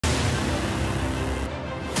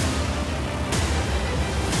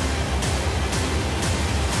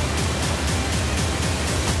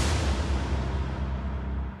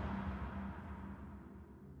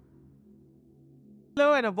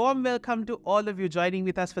Hello and a warm welcome to all of you joining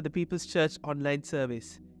with us for the People's Church online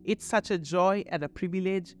service. It's such a joy and a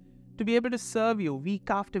privilege to be able to serve you week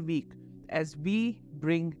after week as we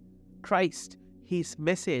bring Christ, His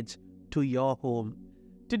message, to your home.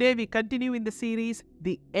 Today we continue in the series,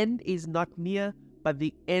 The End is Not Near, but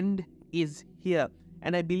the End is Here.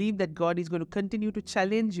 And I believe that God is going to continue to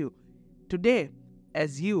challenge you today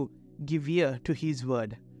as you give ear to His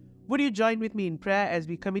word. Would you join with me in prayer as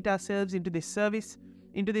we commit ourselves into this service,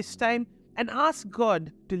 into this time, and ask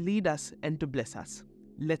God to lead us and to bless us?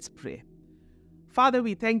 Let's pray. Father,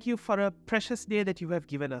 we thank you for a precious day that you have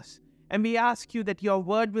given us. And we ask you that your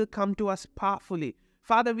word will come to us powerfully.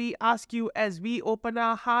 Father, we ask you as we open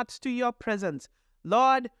our hearts to your presence,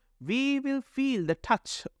 Lord, we will feel the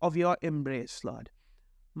touch of your embrace, Lord.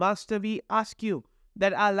 Master, we ask you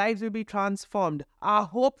that our lives will be transformed, our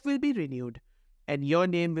hope will be renewed, and your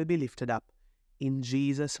name will be lifted up. In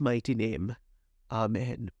Jesus' mighty name.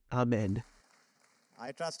 Amen. Amen.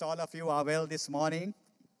 I trust all of you are well this morning.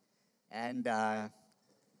 And,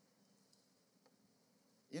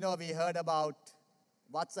 we heard about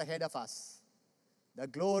what's ahead of us, the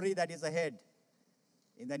glory that is ahead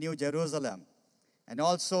in the New Jerusalem, and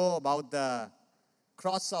also about the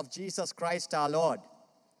cross of Jesus Christ our Lord,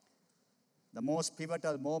 the most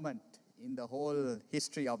pivotal moment in the whole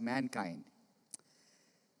history of mankind.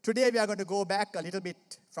 Today we are going to go back a little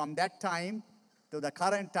bit from that time to the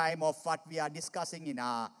current time of what we are discussing in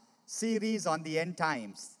our series on the end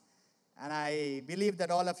times. And I believe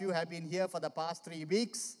that all of you have been here for the past 3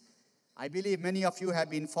 weeks. I believe many of you have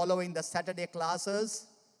been following the Saturday classes.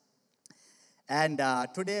 And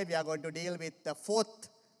today we are going to deal with the fourth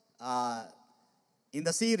in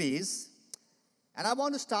the series. And I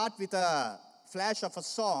want to start with a flash of a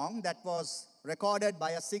song that was recorded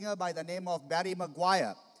by a singer by the name of Barry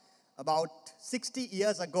Maguire about 60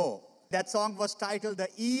 years ago. That song was titled The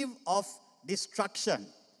Eve of Destruction.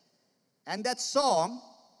 And that song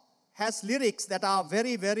has lyrics that are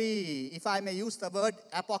very, very, if I may use the word,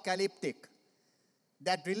 apocalyptic,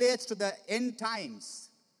 that relates to the end times.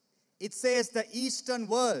 It says the Eastern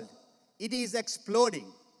world, it is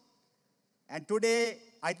exploding. And today,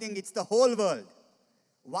 I think it's the whole world.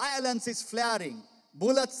 Violence is flaring.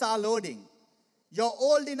 Bullets are loading. You're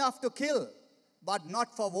old enough to kill, but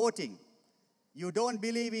not for voting. You don't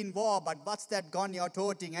believe in war, but what's that gun you're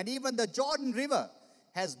toting? And even the Jordan River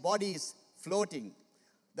has bodies floating.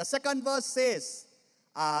 The second verse says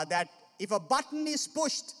that if a button is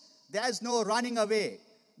pushed, there's no running away.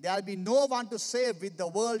 There'll be no one to save with the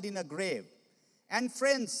world in a grave. And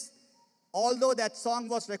friends, although that song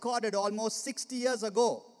was recorded almost 60 years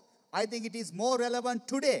ago, I think it is more relevant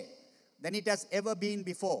today than it has ever been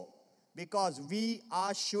before, because we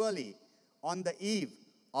are surely on the eve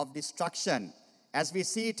of destruction as we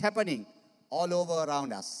see it happening all over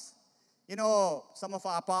around us. You know, some of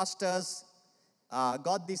our pastors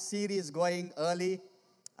got this series going early,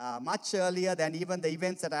 much earlier than even the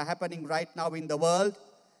events that are happening right now in the world.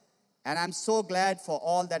 And I'm so glad for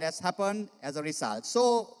all that has happened as a result.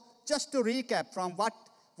 So just to recap from what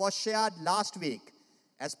was shared last week,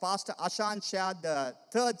 as Pastor Ashan shared the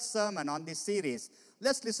third sermon on this series,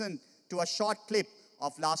 let's listen to a short clip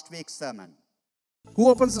of last week's sermon. Who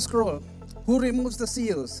opens the scroll? Who removes the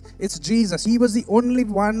seals? It's Jesus. He was the only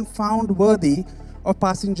one found worthy of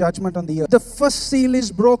passing judgment on the earth. The first seal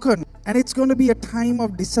is broken, and it's going to be a time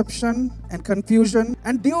of deception and confusion.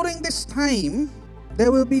 And during this time,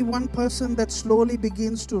 there will be one person that slowly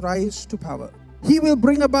begins to rise to power. He will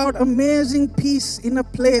bring about amazing peace in a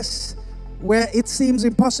place where it seems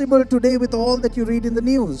impossible today with all that you read in the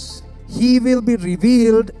news. He will be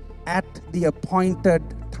revealed at the appointed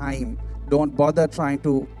time. Don't bother trying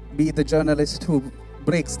to be the journalist who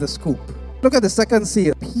breaks the scoop. Look at the second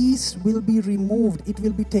seal. Peace will be removed. It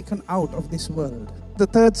will be taken out of this world. The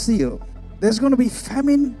third seal. There's going to be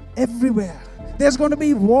famine everywhere. There's going to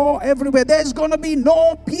be war everywhere. There's going to be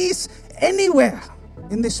no peace anywhere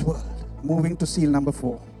in this world. Moving to seal number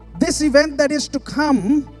 4. This event that is to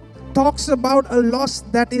come talks about a loss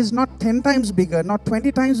that is not 10 times bigger, not 20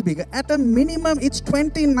 times bigger. At a minimum, it's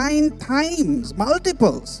 29 times,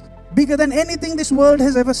 multiples, bigger than anything this world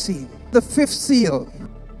has ever seen. The fifth seal.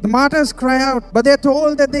 The martyrs cry out, but they're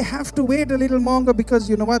told that they have to wait a little longer because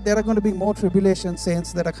you know what? There are going to be more tribulation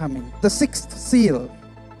saints that are coming. The sixth seal.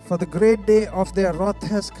 For the great day of their wrath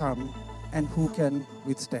has come, and who can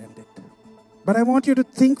withstand it? But I want you to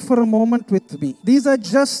think for a moment with me. These are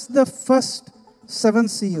just the first 7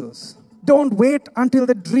 seals. Don't wait until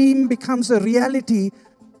the dream becomes a reality,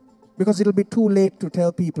 because it'll be too late to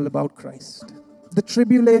tell people about Christ. The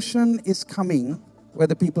tribulation is coming,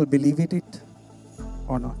 whether people believe it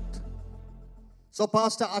or not. So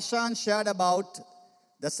Pastor Ashan shared about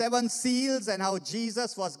the 7 seals and how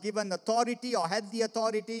Jesus was given authority or had the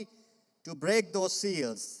authority to break those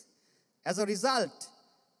seals. As a result,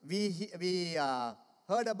 we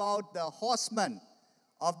heard about the horsemen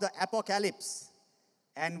of the apocalypse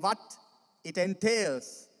and what it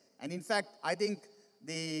entails. And in fact, I think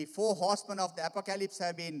the 4 horsemen of the apocalypse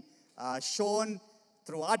have been shown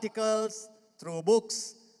through articles, through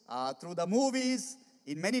books, through the movies.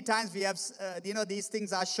 In many times we have, these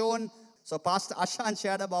things are shown. So Pastor Ashan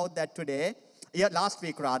shared about that last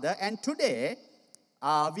week rather. And today,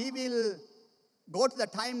 we will go to the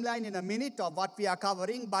timeline in a minute of what we are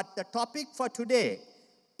covering. But the topic for today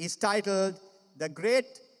is titled, The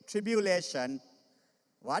Great Tribulation.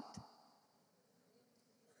 What?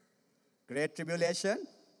 Great Tribulation?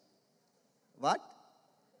 What?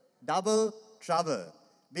 Double trouble.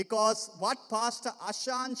 Because what Pastor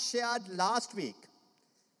Ashan shared last week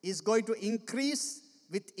is going to increase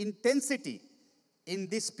with intensity in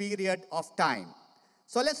this period of time.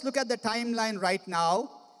 So let's look at the timeline right now.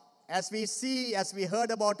 As we heard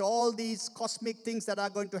about all these cosmic things that are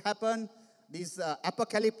going to happen, these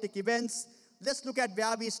apocalyptic events, let's look at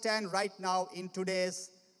where we stand right now in today's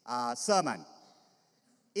sermon.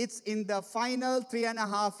 It's in the final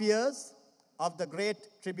 3.5 years of the Great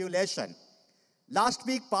Tribulation. Last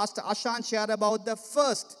week, Pastor Ashan shared about the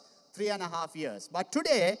first 3.5 years. But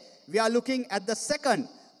today, we are looking at the second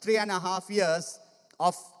 3.5 years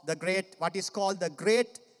of what is called the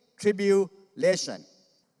Great Tribulation.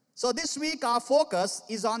 So this week, our focus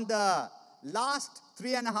is on the last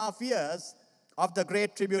 3.5 years of the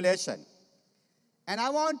Great Tribulation. And I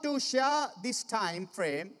want to share this time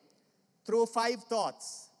frame through 5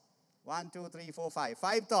 thoughts. 1, 2, 3, 4, 5.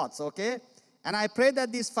 5 thoughts, okay? And I pray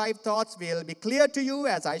that these 5 thoughts will be clear to you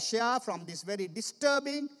as I share from this very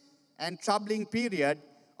disturbing and troubling period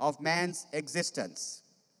of man's existence.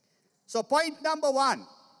 So point number 1,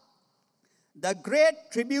 the Great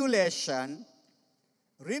Tribulation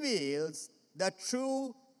reveals the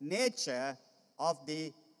true nature of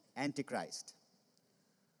the Antichrist.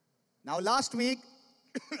 Now last week,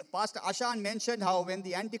 Pastor Ashan mentioned how when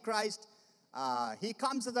the Antichrist, he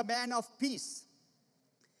comes as a man of peace.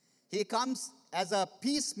 He comes as a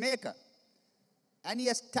peacemaker. And he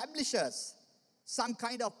establishes some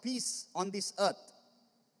kind of peace on this earth.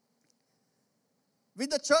 With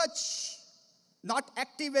the church not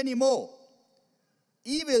active anymore,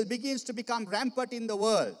 evil begins to become rampant in the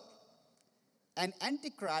world. And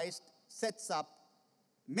Antichrist sets up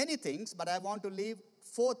many things, but I want to leave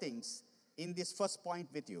 4 things in this first point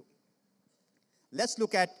with you. Let's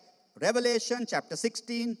look at Revelation chapter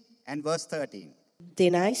 16 and verse 13.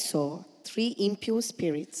 Then I saw 3 impure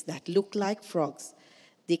spirits that looked like frogs.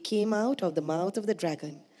 They came out of the mouth of the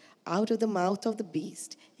dragon, out of the mouth of the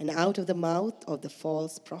beast, and out of the mouth of the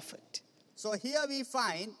false prophet. So here we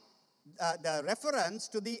find the reference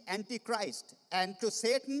to the Antichrist and to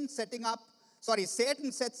Satan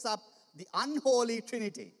Satan sets up the unholy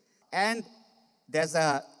trinity. And there's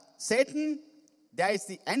a Satan, there is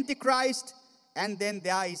the Antichrist, and then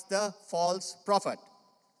there is the false prophet.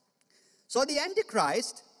 So the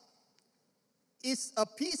Antichrist is a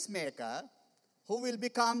peacemaker who will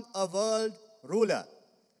become a world ruler.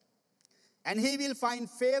 And he will find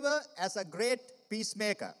favor as a great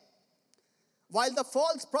peacemaker. While the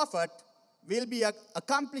false prophet will be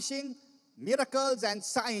accomplishing miracles and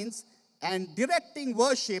signs and directing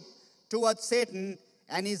worship towards Satan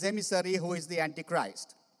and his emissary who is the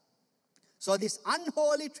Antichrist. So this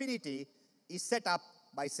unholy trinity is set up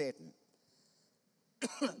by Satan.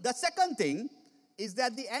 The second thing is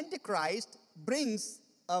that the Antichrist brings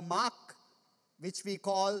a mark which we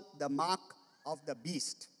call the mark of the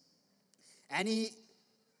beast. And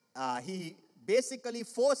he basically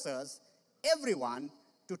forces everyone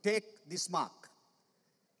to take this mark.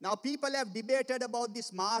 Now people have debated about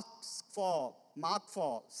this mark for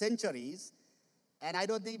centuries, and I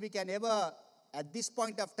don't think we can ever at this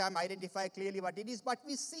point of time identify clearly what it is, but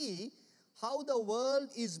we see how the world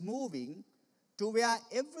is moving to where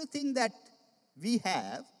everything that we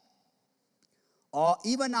have, or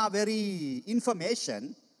even our very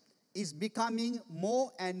information, is becoming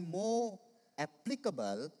more and more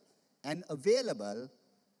applicable and available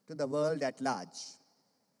to the world at large.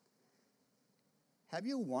 Have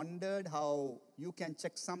you wondered how you can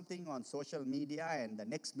check something on social media and the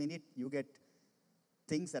next minute you get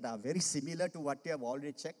things that are very similar to what you have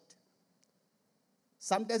already checked?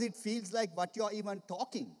 Sometimes it feels like what you're even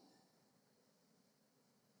talking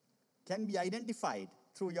can be identified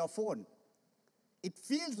through your phone. It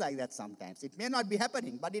feels like that sometimes. It may not be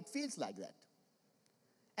happening, but it feels like that.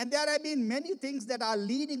 And there have been many things that are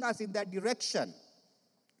leading us in that direction.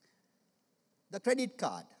 the credit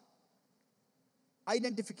card,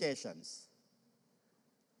 identifications,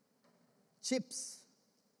 chips.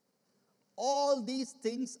 All these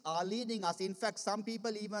things are leading us. In fact, some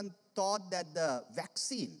people even thought that the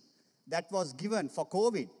vaccine that was given for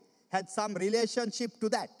COVID had some relationship to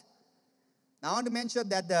that. Now, I want to mention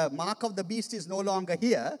that the mark of the beast is no longer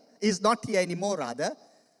here, is not here anymore rather,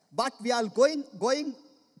 but we are going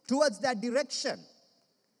towards that direction.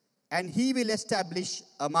 And he will establish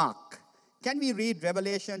a mark. Can we read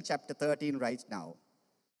Revelation chapter 13 right now?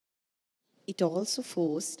 It also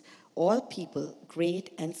forced all people,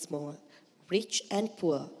 great and small, rich and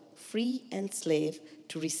poor, free and slave,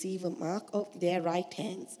 to receive a mark of their right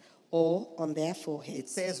hands or on their foreheads. It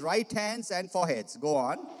says right hands and foreheads. Go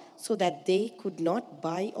on. So that they could not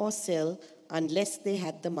buy or sell unless they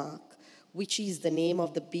had the mark, which is the name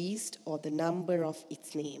of the beast or the number of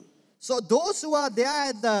its name. So those who are there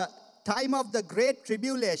at the time of the Great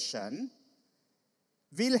Tribulation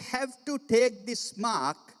will have to take this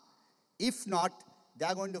mark. If not, they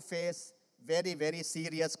are going to face very, very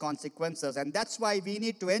serious consequences. And that's why we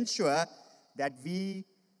need to ensure that we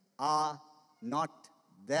are not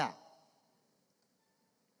there.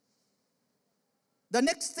 The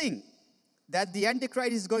next thing that the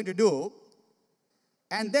Antichrist is going to do,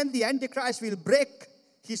 and then the Antichrist will break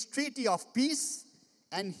his treaty of peace,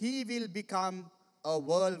 and he will become a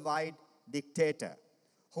worldwide dictator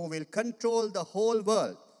who will control the whole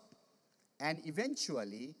world. And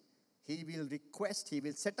eventually, he will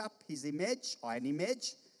set up his image or an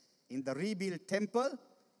image in the rebuilt temple,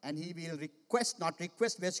 and he will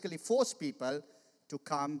basically force people to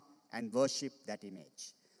come and worship that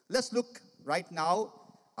image. Let's look right now.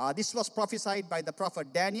 This was prophesied by the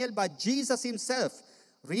prophet Daniel, but Jesus himself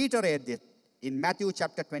reiterated it in Matthew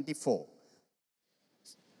chapter 24.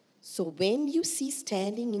 So when you see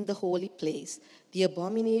standing in the holy place the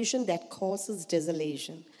abomination that causes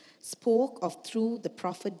desolation, spoke of through the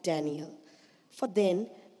prophet Daniel, for then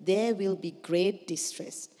there will be great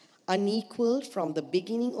distress, unequaled from the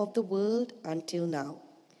beginning of the world until now,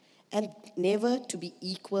 and never to be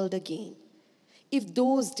equaled again. If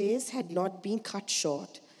those days had not been cut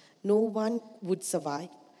short, no one would survive.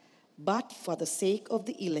 But for the sake of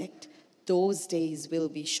the elect, those days will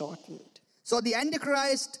be shortened. So the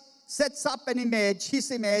Antichrist sets up an image,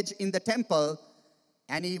 his image in the temple,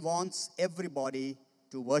 and he wants everybody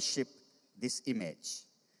to worship this image.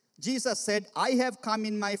 Jesus said, I have come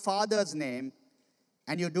in my Father's name,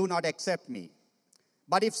 and you do not accept me.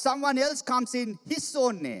 But if someone else comes in his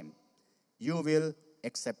own name, you will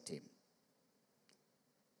accept him.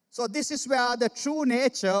 So this is where the true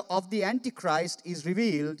nature of the Antichrist is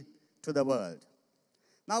revealed to the world.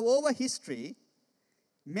 Now, over history,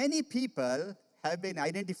 many people have been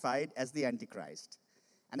identified as the Antichrist.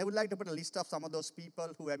 And I would like to put a list of some of those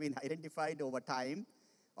people who have been identified over time.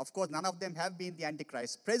 Of course, none of them have been the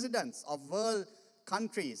Antichrist. Presidents of world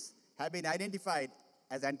countries have been identified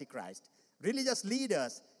as Antichrist. Religious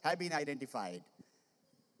leaders have been identified.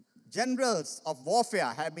 Generals of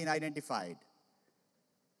warfare have been identified.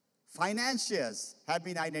 Financiers have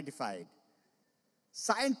been identified.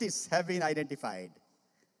 Scientists have been identified.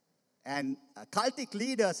 And cultic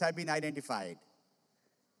leaders have been identified.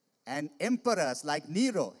 And emperors like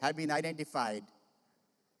Nero have been identified.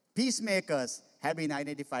 Peacemakers have been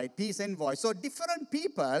identified. Peace envoys. So different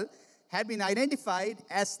people have been identified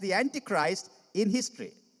as the Antichrist in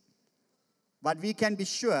history. But we can be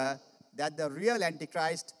sure that the real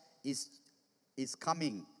Antichrist is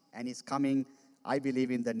coming, and is coming, I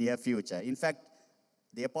believe, in the near future. In fact,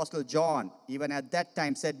 the Apostle John, even at that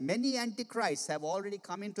time, said many antichrists have already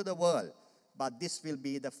come into the world, but this will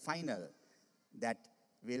be the final that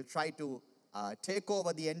will try to take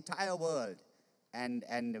over the entire world and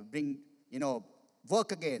bring,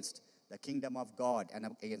 work against the kingdom of God and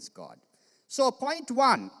against God. So point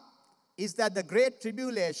one is that the Great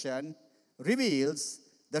Tribulation reveals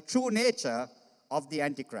the true nature of the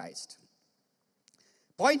Antichrist.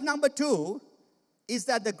 Point number two is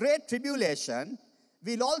that the Great Tribulation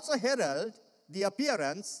will also herald the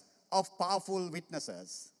appearance of powerful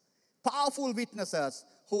witnesses. Powerful witnesses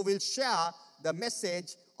who will share the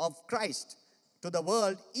message of Christ to the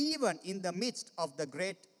world even in the midst of the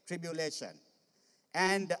Great Tribulation.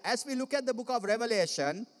 And as we look at the book of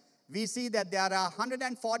Revelation, we see that there are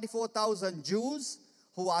 144,000 Jews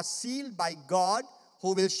who are sealed by God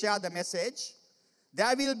who will share the message.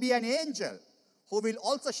 There will be an angel who will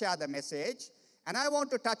also share the message. And I want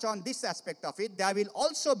to touch on this aspect of it. There will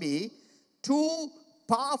also be two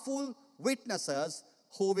powerful witnesses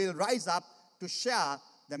who will rise up to share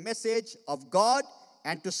the message of God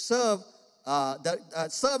and to serve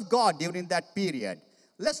God during that period.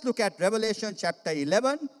 Let's look at Revelation chapter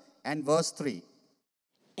 11 and verse 3.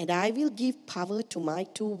 And I will give power to my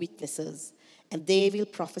 2 witnesses, and they will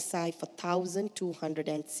prophesy for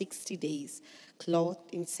 1,260 days,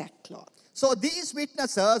 clothed in sackcloth. So these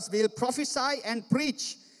witnesses will prophesy and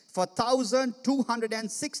preach for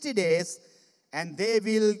 1,260 days, and they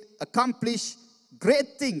will accomplish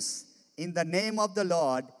great things in the name of the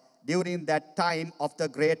Lord during that time of the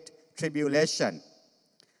great tribulation.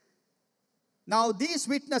 Now these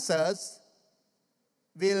witnesses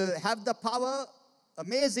will have the power,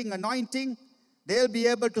 amazing anointing. They'll be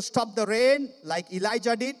able to stop the rain like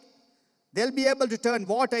Elijah did. They'll be able to turn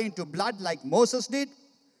water into blood like Moses did.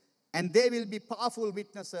 And they will be powerful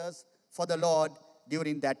witnesses for the Lord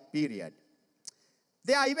during that period.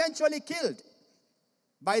 They are eventually killed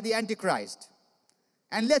by the Antichrist.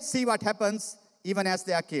 And let's see what happens even as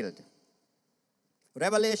they are killed.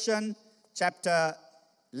 Revelation chapter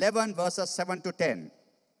 11 verses 7 to 10.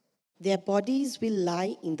 Their bodies will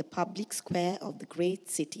lie in the public square of the great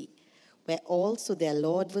city, where also their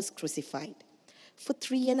Lord was crucified. For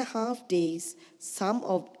 3.5 days, some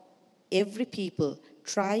of every people,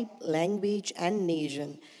 tribe, language, and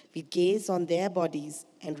nation will gaze on their bodies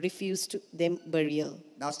and refuse to them burial.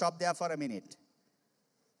 Now stop there for a minute.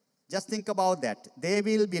 Just think about that. They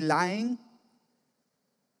will be lying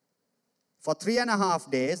for 3.5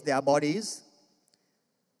 days, their bodies.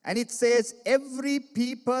 And it says every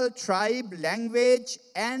people, tribe, language,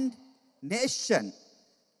 and nation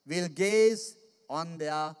will gaze on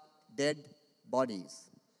their dead bodies.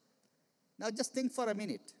 Now just think for a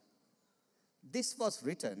minute. This was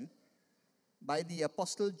written by the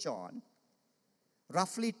Apostle John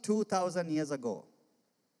roughly 2,000 years ago.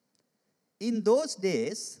 In those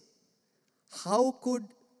days, how could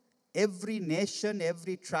every nation,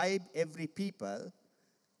 every tribe, every people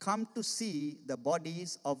come to see the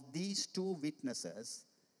bodies of these 2 witnesses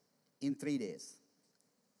in 3 days?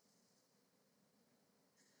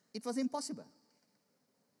 It was impossible.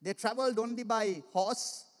 They traveled only by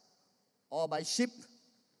horse or by ship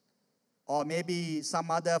or maybe some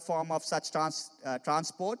other form of such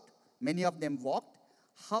transport. Many of them walked.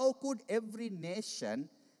 How could every nation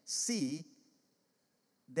see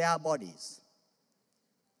their bodies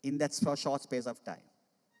in that short space of time?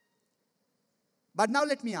 But now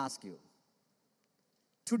let me ask you,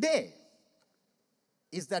 today,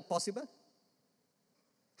 is that possible?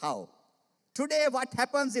 How? Today, what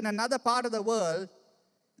happens in another part of the world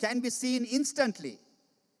can be seen instantly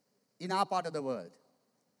in our part of the world.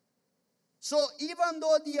 So even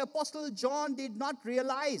though the Apostle John did not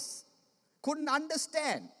realize, couldn't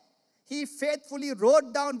understand, he faithfully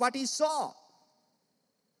wrote down what he saw.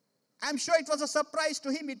 I'm sure it was a surprise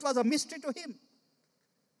to him. It was a mystery to him.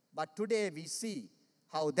 But today we see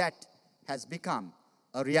how that has become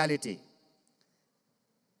a reality.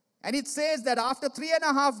 And it says that after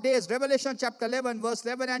 3.5 days, Revelation chapter 11, verse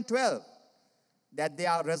 11 and 12, that they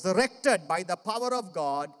are resurrected by the power of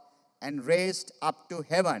God and raised up to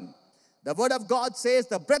heaven. The word of God says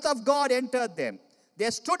the breath of God entered them. They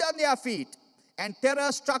stood on their feet, and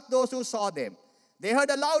terror struck those who saw them. They heard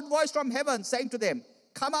a loud voice from heaven saying to them,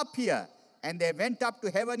 "Come up here." And they went up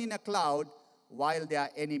to heaven in a cloud while their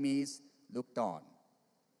enemies looked on.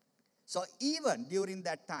 So even during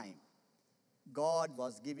that time, God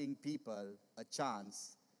was giving people a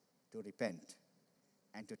chance to repent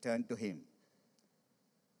and to turn to Him.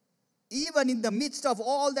 Even in the midst of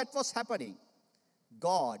all that was happening,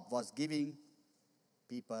 God was giving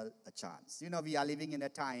people a chance. You know, we are living in a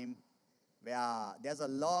time where there's a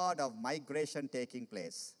lot of migration taking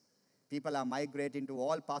place. People are migrating to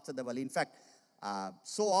all parts of the world. In fact,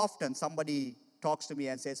 so often somebody talks to me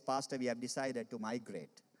and says, "Pastor, we have decided to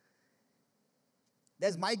migrate."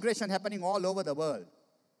 There's migration happening all over the world.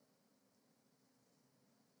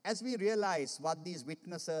 As we realize what these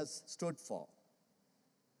witnesses stood for,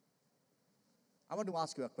 I want to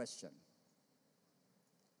ask you a question.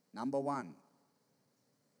 Number one,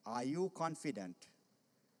 are you confident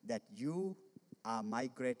that you are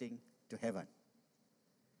migrating to heaven?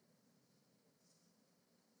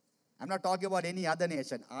 I'm not talking about any other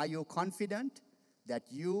nation. Are you confident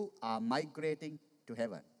that you are migrating to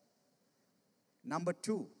heaven? Number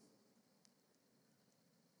two,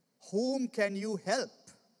 whom can you help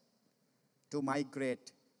to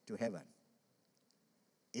migrate to heaven?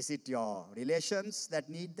 Is it your relations that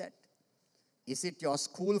need that? Is it your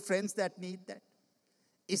school friends that need that?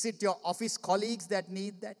 Is it your office colleagues that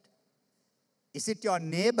need that? Is it your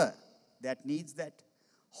neighbor that needs that?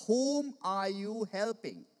 Whom are you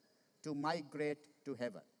helping to migrate to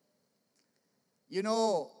heaven? You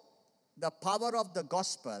know, the power of the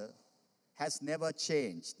gospel has never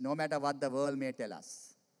changed, no matter what the world may tell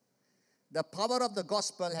us. the power of the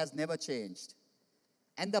gospel has never changed.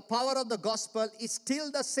 And the power of the gospel is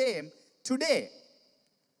still the same today.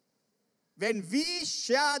 When we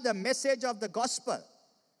share the message of the gospel,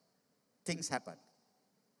 things happen.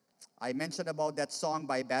 I mentioned about that song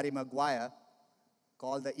by Barry Maguire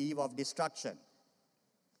called The Eve of Destruction.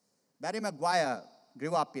 Barry Maguire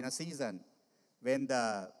grew up in a season when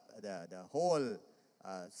the whole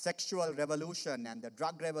sexual revolution and the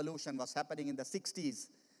drug revolution was happening in the 60s,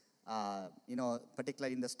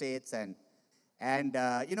 particularly in the States. And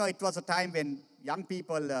it was a time when young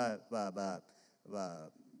people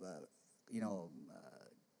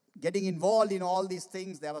getting involved in all these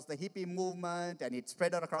things. There was the hippie movement, and it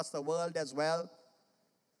spread across the world as well.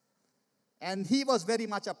 And he was very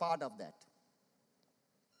much a part of that.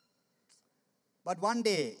 But one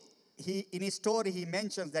day, in his story, he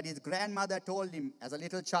mentions that his grandmother told him as a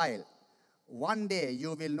little child, one day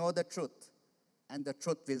you will know the truth, and the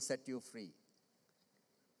truth will set you free.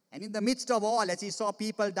 And in the midst of all, as he saw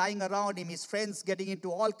people dying around him, his friends getting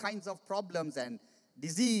into all kinds of problems and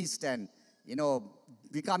diseased and,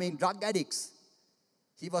 becoming drug addicts,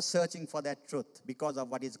 he was searching for that truth because of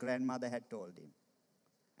what his grandmother had told him.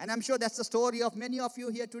 And I'm sure that's the story of many of you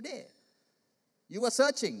here today. You were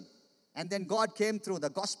searching, and then God came through. The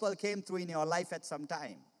gospel came through in your life at some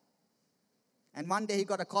time. And one day he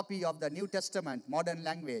got a copy of the New Testament, modern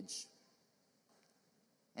language.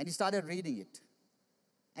 And he started reading it.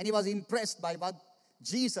 And he was impressed by what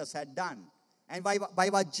Jesus had done and by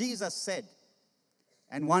what Jesus said.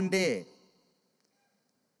 And one day,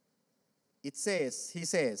 he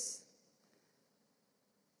says,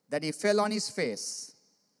 that he fell on his face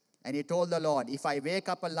and he told the Lord, if I wake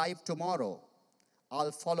up alive tomorrow,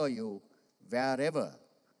 I'll follow you wherever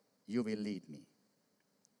you will lead me.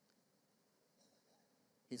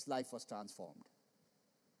 His life was transformed.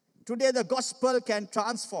 Today, the gospel can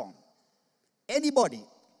transform anybody.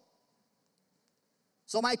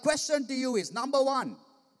 So my question to you is, number one,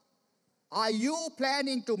 are you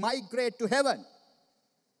planning to migrate to heaven?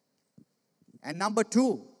 And number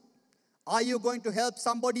two, are you going to help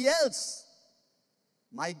somebody else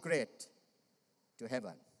migrate to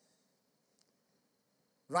heaven?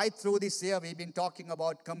 Right through this year, we've been talking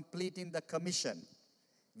about completing the commission.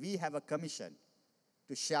 We have a commission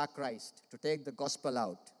to share Christ, to take the gospel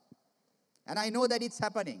out. And I know that it's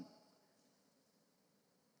happening.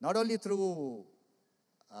 Not only through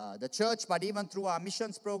the church, but even through our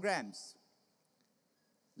missions programs.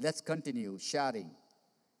 Let's continue sharing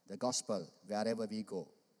the gospel wherever we go.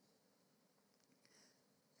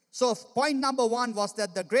 So point number one was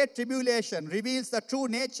that the Great Tribulation reveals the true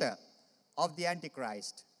nature of the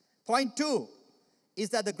Antichrist. Point two is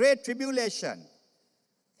that the Great Tribulation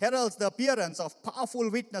heralds the appearance of powerful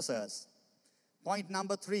witnesses. Point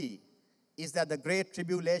number three is that the Great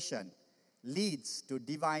Tribulation leads to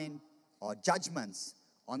divine or judgments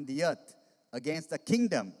on the earth against the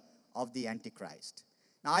kingdom of the Antichrist.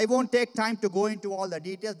 Now, I won't take time to go into all the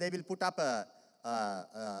details. They will put up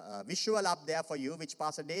a visual up there for you, which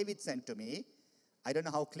Pastor David sent to me. I don't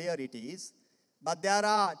know how clear it is. But there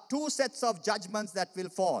are two sets of judgments that will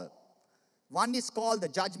fall. One is called the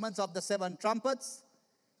judgments of the seven trumpets,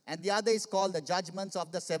 and the other is called the judgments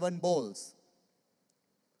of the seven bowls.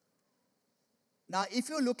 Now, if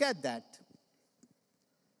you look at that,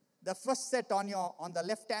 the first set on the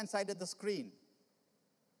left-hand side of the screen,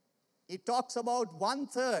 it talks about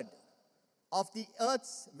 1/3 of the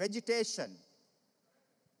earth's vegetation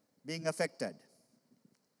being affected.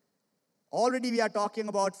 Already we are talking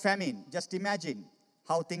about famine. Just imagine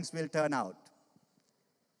how things will turn out.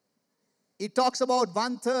 It talks about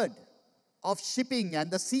 1/3 of shipping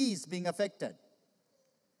and the seas being affected.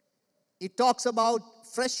 It talks about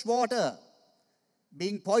fresh water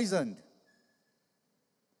being poisoned.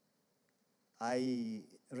 I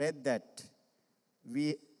read that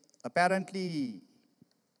apparently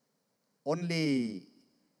only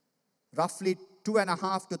roughly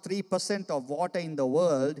 2.5% to 3% of water in the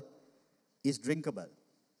world is drinkable.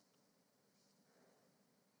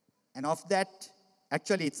 And of that,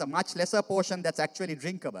 actually it's a much lesser portion that's actually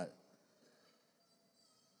drinkable.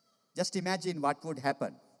 Just imagine what would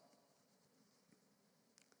happen.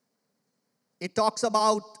 It talks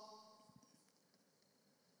about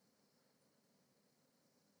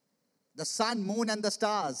the sun, moon, and the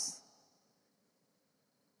stars,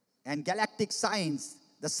 and galactic signs,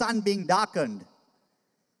 the sun being darkened.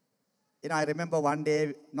 I remember one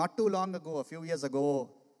day, not too long ago, a few years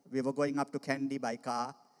ago, we were going up to Kandy by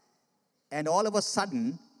car, and all of a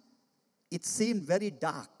sudden, it seemed very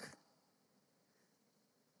dark.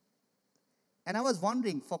 And I was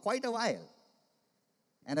wondering for quite a while,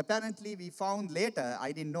 And apparently we found later,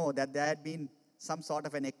 I didn't know, that there had been some sort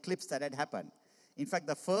of an eclipse that had happened. In fact,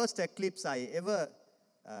 the first eclipse I ever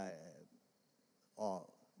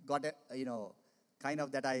got, kind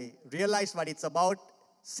of that I realized what it's about,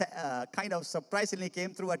 kind of surprisingly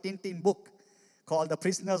came through a Tintin book called The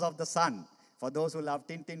Prisoners of the Sun, for those who love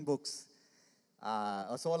Tintin books.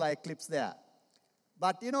 A solar eclipse there.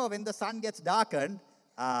 But, when the sun gets darkened,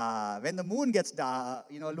 when the moon gets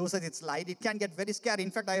loses its light, it can get very scary. In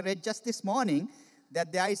fact, I read just this morning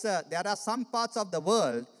that there are some parts of the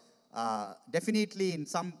world, definitely in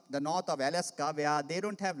the north of Alaska, where they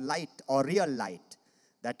don't have light or real light,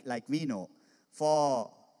 that like we know,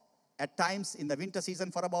 at times in the winter season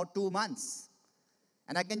for about 2 months.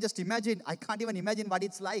 And I can't even imagine what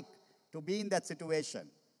it's like to be in that situation.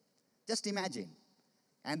 Just imagine.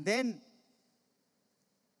 And then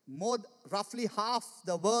roughly half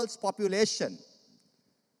the world's population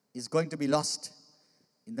is going to be lost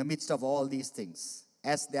in the midst of all these things,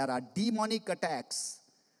 as there are demonic attacks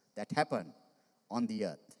that happen on the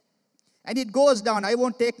earth. And it goes down. I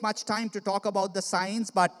won't take much time to talk about the signs,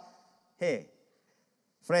 but hey,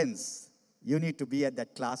 friends, you need to be at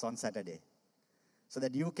that class on Saturday so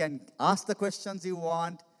that you can ask the questions you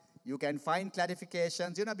want, you can find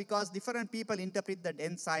clarifications, because different people interpret the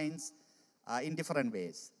end signs in different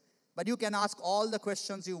ways. But you can ask all the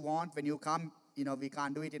questions you want when you come. We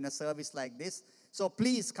can't do it in a service like this. So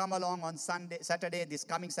please come along on Saturday, this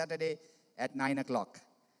coming Saturday at 9 o'clock,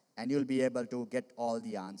 and you'll be able to get all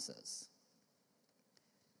the answers.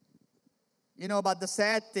 But the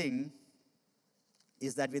sad thing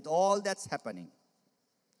is that with all that's happening,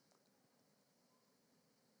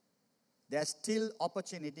 there's still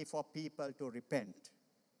opportunity for people to repent.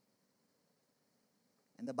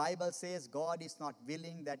 And the Bible says God is not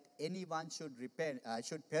willing that anyone should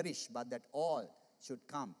perish, but that all should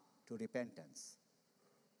come to repentance.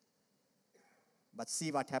 But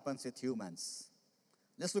see what happens with humans.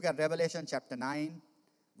 Let's look at Revelation chapter 9,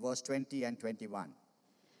 verse 20 and 21.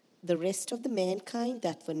 The rest of the mankind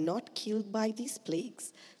that were not killed by these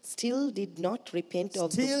plagues still did not repent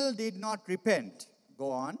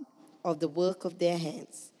Go on. Of the work of their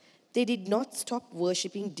hands. They did not stop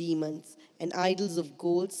worshipping demons and idols of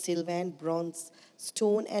gold, silver, and bronze,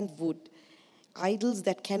 stone, and wood, idols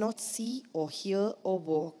that cannot see or hear or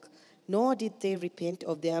walk, nor did they repent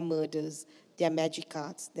of their murders, their magic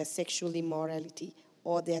arts, their sexual immorality,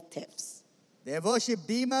 or their thefts. They worship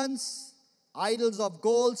demons, idols of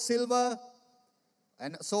gold, silver,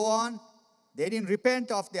 and so on. They didn't repent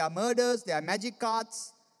of their murders, their magic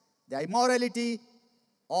arts, their immorality,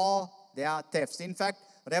 or their thefts. In fact,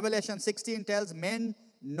 Revelation 16 tells men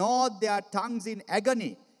gnawed their tongues in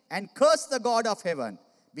agony and cursed the God of heaven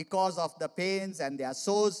because of the pains and their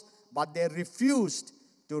sores, but they refused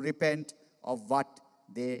to repent of what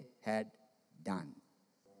they had done.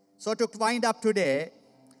 So to wind up today,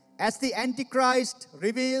 as the Antichrist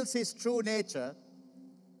reveals his true nature,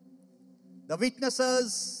 the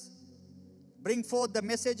witnesses bring forth the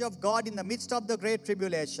message of God in the midst of the Great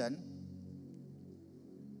Tribulation.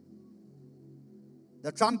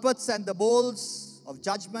 The trumpets and the bowls of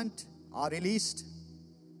judgment are released.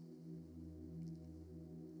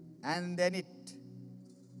 And then it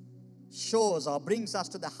shows or brings us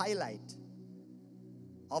to the highlight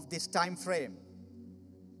of this time frame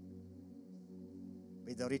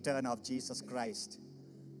with the return of Jesus Christ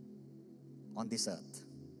on this earth.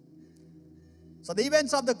 So the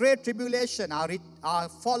events of the Great Tribulation are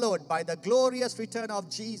followed by the glorious return of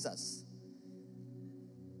Jesus.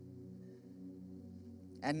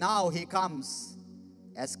 And now he comes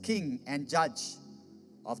as King and Judge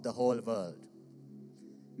of the whole world.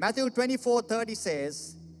 Matthew 24:30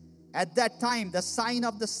 says, "At that time the sign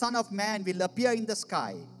of the Son of Man will appear in the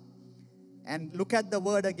sky." And look at the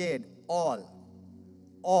word again, all.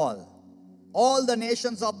 All the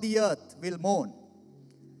nations of the earth will mourn.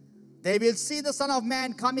 They will see the Son of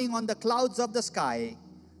Man coming on the clouds of the sky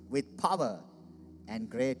with power and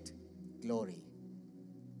great glory.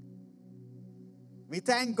 We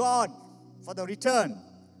thank God for the return.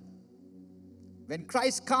 When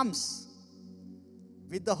Christ comes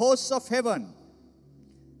with the hosts of heaven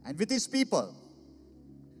and with his people,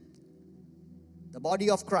 the body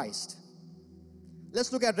of Christ.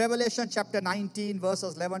 Let's look at Revelation chapter 19,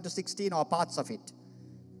 verses 11 to 16, or parts of it.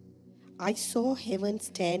 I saw heaven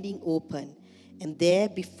standing open, and there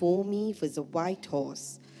before me was a white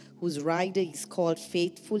horse, whose rider is called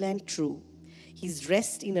Faithful and True. He's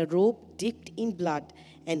dressed in a robe dipped in blood,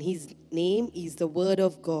 and his name is the Word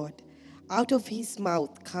of God. Out of his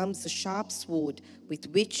mouth comes a sharp sword with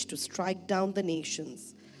which to strike down the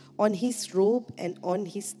nations. On his robe and on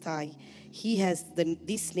his thigh, he has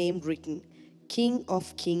this name written, King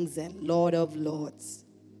of Kings and Lord of Lords.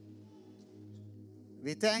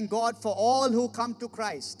 We thank God for all who come to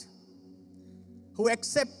Christ, who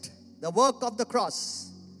accept the work of the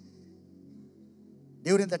cross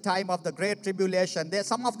during the time of the great tribulation.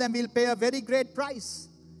 Some of them will pay a very great price,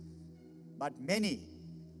 but many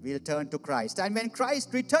will turn to Christ. And when Christ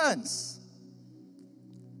returns,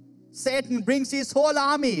 Satan brings his whole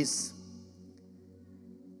armies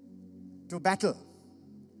to battle.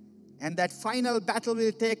 And that final battle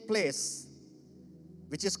will take place,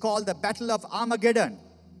 which is called the Battle of Armageddon,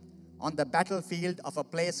 on the battlefield of a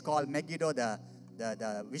place called Megiddo.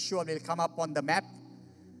 The visual will come up on the map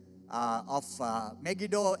of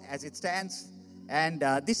Megiddo as it stands. And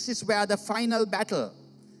this is where the final battle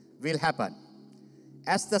will happen,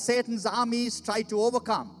 as the Satan's armies try to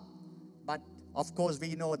overcome. But of course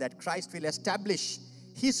we know that Christ will establish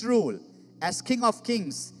his rule as King of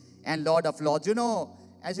Kings and Lord of Lords. You know,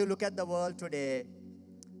 as you look at the world today,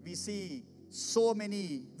 we see so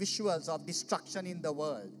many visuals of destruction in the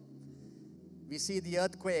world. We see the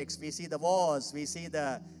earthquakes, we see the wars, we see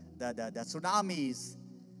the tsunamis.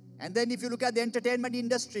 And then if you look at the entertainment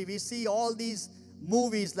industry, we see all these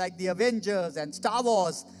movies like the Avengers and Star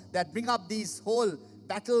Wars that bring up these whole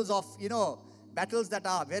battles of, battles that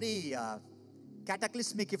are very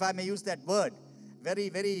cataclysmic, if I may use that word. Very,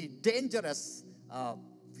 very dangerous.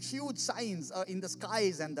 Huge signs in the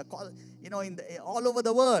skies and all over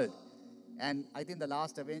the world. And I think the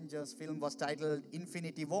last Avengers film was titled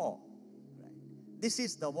Infinity War. Right? This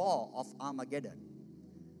is the war of Armageddon.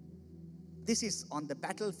 This is on the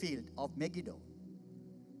battlefield of Megiddo.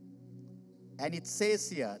 And it says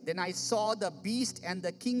here, then I saw the beast and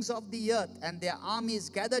the kings of the earth and their armies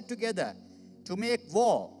gathered together to make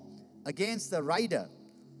war against the rider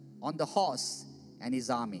on the horse and his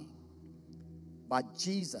army. But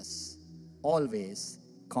Jesus always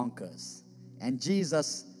conquers. And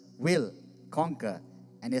Jesus will conquer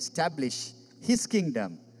and establish his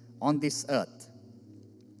kingdom on this earth.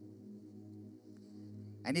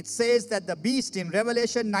 And it says that the beast in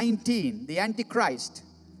Revelation 19, the Antichrist,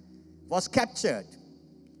 was captured.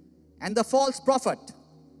 And the false prophet.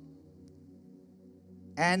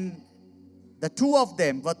 And the two of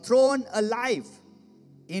them were thrown alive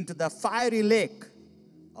into the fiery lake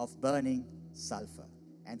of burning sulfur.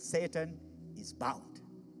 And Satan is bound.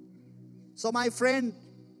 So my friend,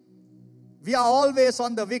 we are always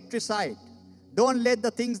on the victory side. Don't let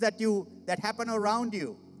the things that happen around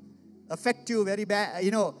you affect you very bad,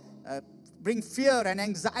 bring fear and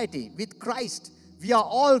anxiety. With Christ, we are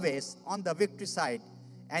always on the victory side.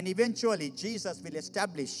 And eventually, Jesus will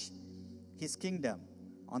establish his kingdom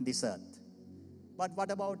on this earth. But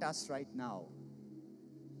what about us right now?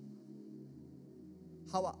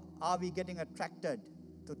 How are we getting attracted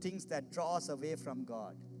to things that draw us away from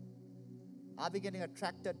God? Are we getting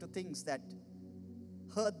attracted to things that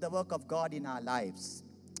hurt the work of God in our lives?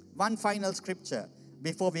 One final scripture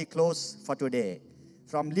before we close for today,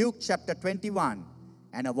 from Luke chapter 21,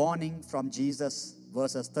 and a warning from Jesus,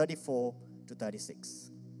 verses 34 to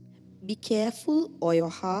 36. Be careful, or your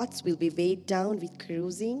hearts will be weighed down with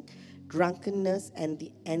carousing, drunkenness, and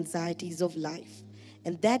the anxieties of life.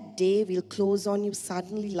 And that day will close on you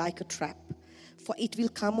suddenly like a trap, for it will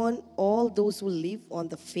come on all those who live on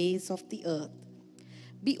the face of the earth.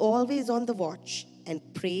 Be always on the watch, and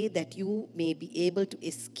pray that you may be able to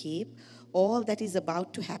escape all that is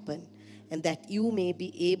about to happen, and that you may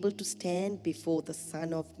be able to stand before the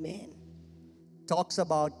Son of Man. Talks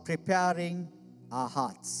about preparing our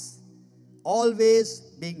hearts, always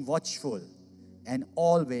being watchful, and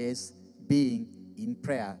always being in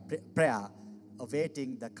prayer,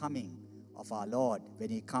 awaiting the coming of our Lord when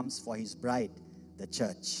he comes for his bride, the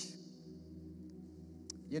church.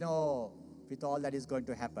 With all that is going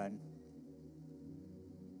to happen,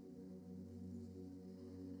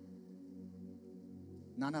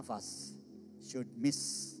 none of us should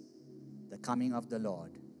miss the coming of the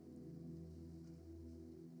Lord.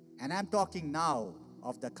 And I'm talking now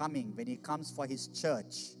of the coming when he comes for his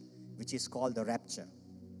church, which is called the rapture.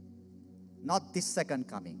 Not this second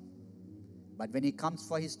coming, but when he comes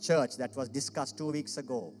for his church that was discussed 2 weeks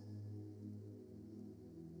ago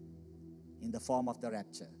in the form of the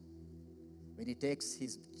rapture. When he takes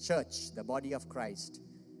his church, the body of Christ,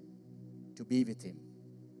 to be with him.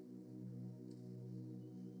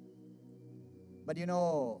 But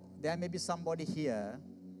there may be somebody here,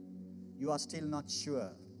 you are still not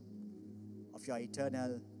sure of your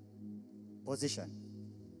eternal position.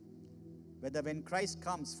 Whether when Christ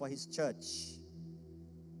comes for his church,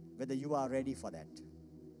 whether you are ready for that.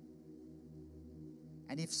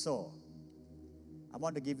 And if so, I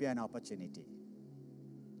want to give you an opportunity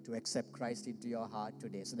to accept Christ into your heart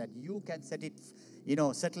today so that you can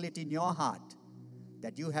settle it in your heart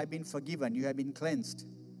that you have been forgiven, you have been cleansed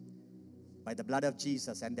by the blood of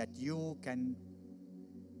Jesus, and that you can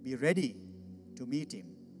be ready to meet him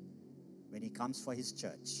when he comes for his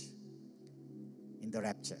church in the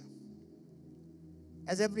rapture.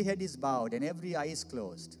 As every head is bowed and every eye is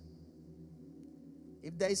closed,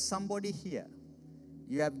 if there is somebody here,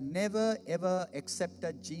 you have never ever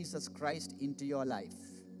accepted Jesus Christ into your life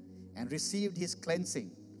and received his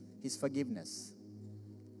cleansing, his forgiveness.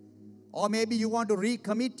 Or maybe you want to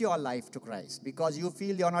recommit your life to Christ because you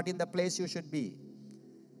feel you're not in the place you should be.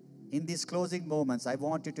 In these closing moments, I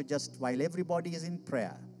want you to just, while everybody is in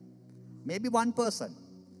prayer, maybe one person,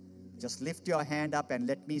 just lift your hand up and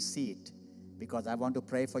let me see it, because I want to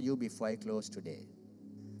pray for you before I close today.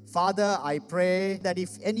 Father, I pray that if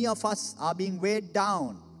any of us are being weighed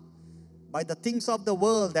down by the things of the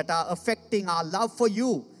world that are affecting our love for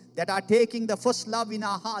you, that are taking the first love in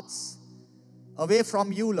our hearts away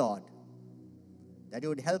from you, Lord, that you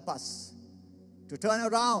would help us to turn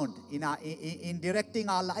around in directing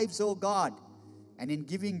our lives, oh God, and in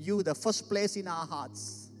giving you the first place in our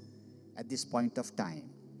hearts at this point of time.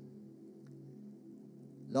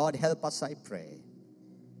 Lord, help us, I pray.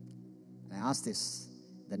 And I ask this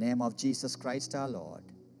in the name of Jesus Christ our Lord.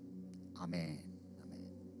 Amen. Amen.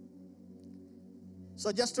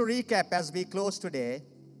 So just to recap as we close today,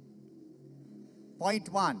 point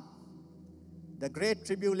 1, the Great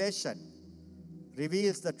Tribulation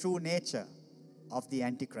reveals the true nature of the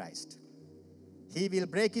Antichrist. He will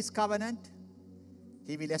break his covenant.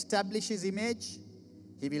 He will establish his image.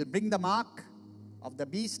 He will bring the mark of the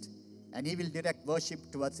beast, and he will direct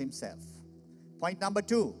worship towards himself. Point number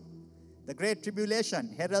 2, the Great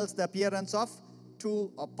Tribulation heralds the appearance of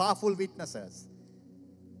two powerful witnesses.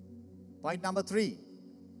 Point number 3,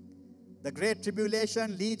 the Great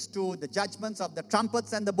Tribulation leads to the judgments of the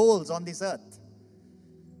trumpets and the bowls on this earth.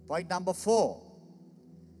 Point number 4,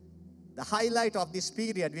 the highlight of this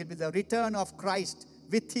period will be the return of Christ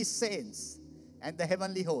with his saints and the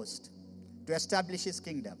heavenly host to establish his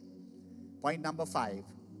kingdom. Point number 5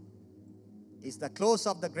 is the close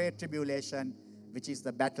of the Great Tribulation, which is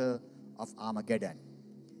the battle of Armageddon.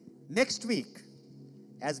 Next week,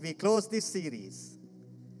 as we close this series,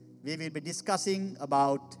 we will be discussing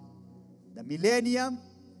about the millennium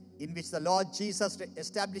in which the Lord Jesus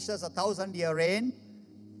establishes a 1,000-year reign,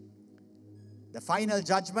 the final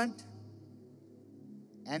judgment,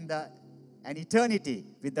 and an eternity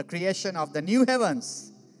with the creation of the new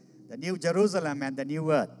heavens, the new Jerusalem, and the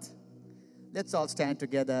new earth. Let's all stand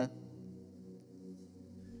together.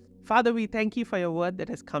 Father, we thank you for your word that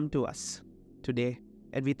has come to us today.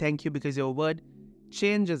 And we thank you because your word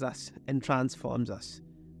changes us and transforms us.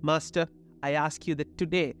 Master, I ask you that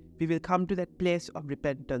today we will come to that place of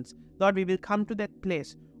repentance. Lord, we will come to that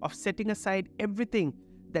place of setting aside everything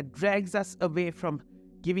that drags us away from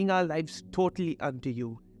giving our lives totally unto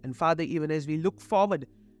you. And Father, even as we look forward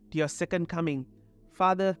to your second coming,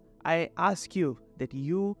 Father, I ask you that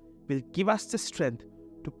you will give us the strength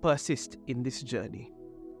to persist in this journey.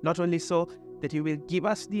 Not only so, that you will give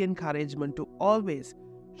us the encouragement to always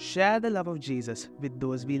share the love of Jesus with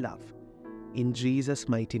those we love. In Jesus'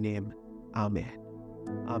 mighty name, amen.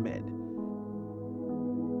 Amen.